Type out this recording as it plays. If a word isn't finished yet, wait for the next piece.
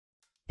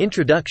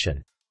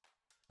Introduction.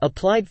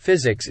 Applied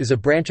physics is a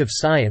branch of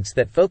science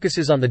that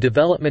focuses on the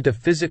development of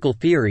physical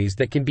theories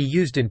that can be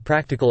used in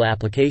practical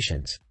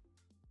applications.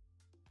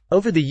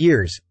 Over the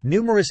years,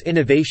 numerous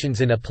innovations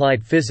in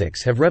applied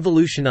physics have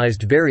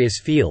revolutionized various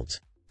fields,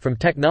 from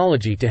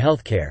technology to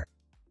healthcare.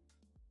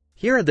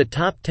 Here are the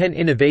top 10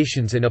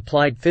 innovations in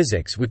applied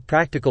physics with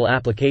practical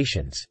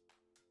applications.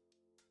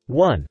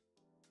 1.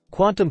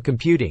 Quantum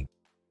computing.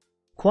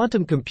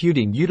 Quantum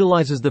computing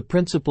utilizes the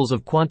principles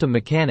of quantum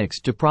mechanics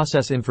to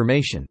process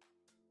information.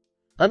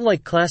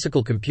 Unlike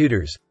classical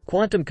computers,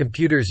 quantum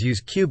computers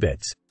use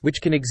qubits, which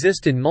can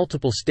exist in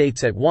multiple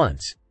states at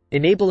once,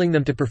 enabling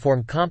them to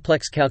perform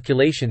complex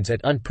calculations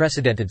at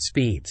unprecedented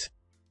speeds.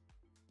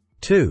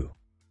 2.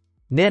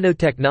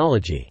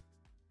 Nanotechnology.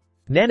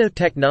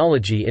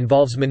 Nanotechnology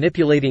involves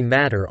manipulating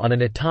matter on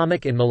an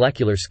atomic and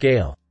molecular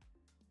scale.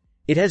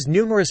 It has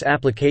numerous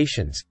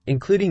applications,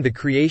 including the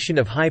creation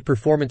of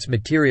high-performance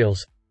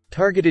materials,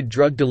 targeted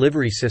drug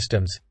delivery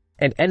systems,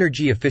 and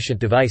energy-efficient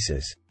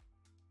devices.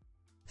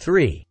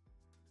 3.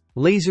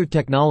 Laser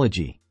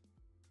technology.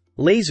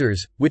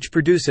 Lasers, which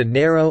produce a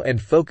narrow and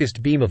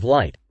focused beam of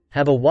light,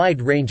 have a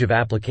wide range of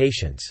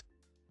applications.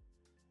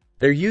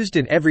 They're used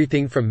in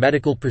everything from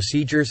medical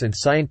procedures and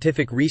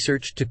scientific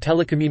research to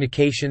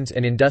telecommunications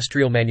and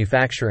industrial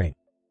manufacturing.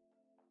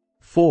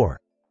 4.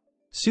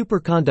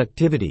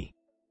 Superconductivity.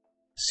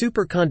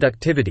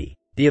 Superconductivity,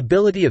 the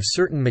ability of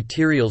certain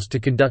materials to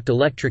conduct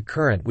electric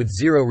current with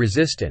zero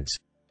resistance,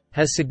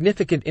 has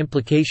significant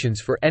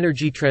implications for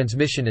energy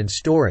transmission and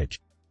storage,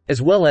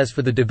 as well as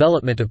for the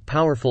development of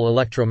powerful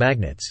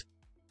electromagnets.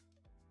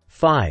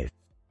 5.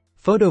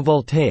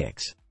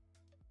 Photovoltaics.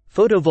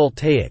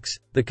 Photovoltaics,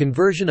 the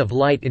conversion of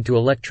light into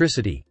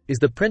electricity, is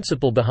the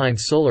principle behind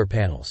solar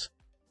panels.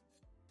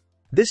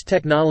 This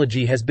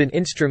technology has been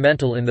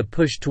instrumental in the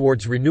push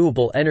towards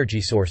renewable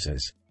energy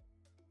sources.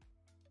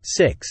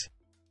 6.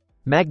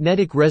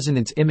 Magnetic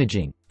resonance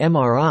imaging,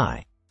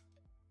 MRI.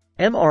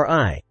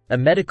 MRI, a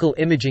medical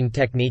imaging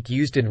technique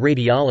used in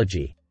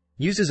radiology,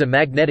 uses a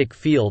magnetic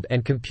field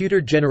and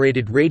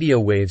computer-generated radio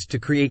waves to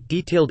create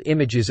detailed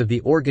images of the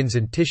organs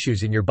and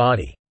tissues in your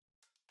body.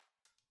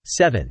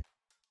 7.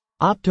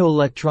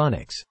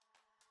 Optoelectronics.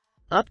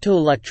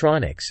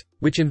 Optoelectronics,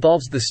 which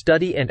involves the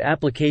study and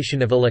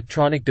application of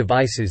electronic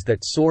devices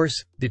that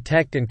source,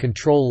 detect and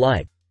control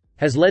light,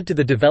 has led to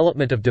the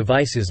development of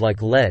devices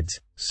like LEDs,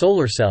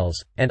 solar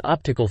cells, and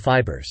optical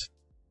fibers.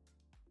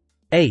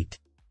 8.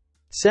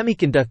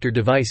 Semiconductor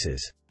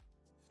devices.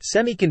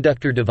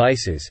 Semiconductor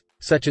devices,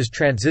 such as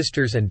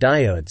transistors and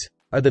diodes,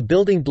 are the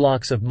building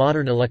blocks of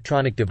modern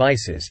electronic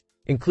devices,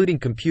 including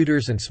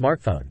computers and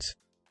smartphones.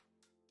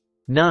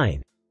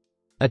 9.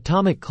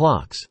 Atomic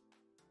clocks.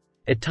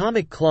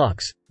 Atomic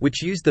clocks,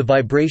 which use the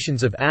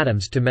vibrations of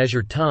atoms to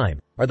measure time,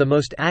 are the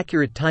most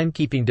accurate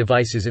timekeeping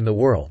devices in the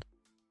world.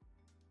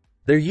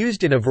 They're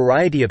used in a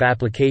variety of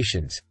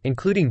applications,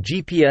 including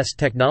GPS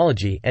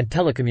technology and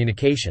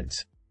telecommunications.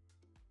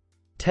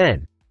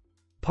 10.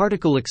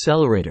 Particle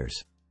accelerators.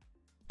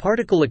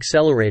 Particle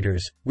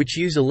accelerators, which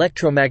use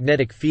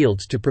electromagnetic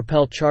fields to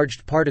propel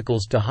charged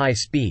particles to high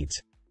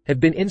speeds, have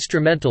been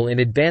instrumental in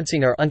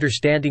advancing our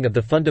understanding of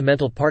the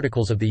fundamental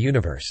particles of the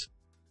universe.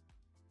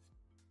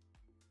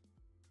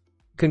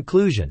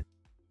 Conclusion.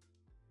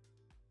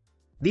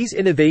 These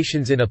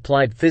innovations in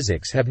applied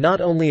physics have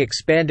not only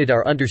expanded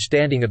our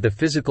understanding of the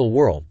physical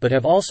world but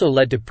have also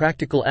led to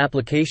practical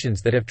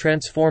applications that have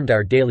transformed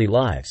our daily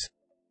lives.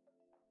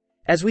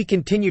 As we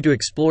continue to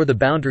explore the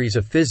boundaries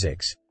of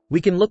physics, we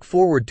can look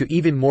forward to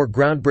even more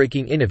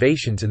groundbreaking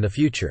innovations in the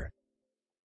future.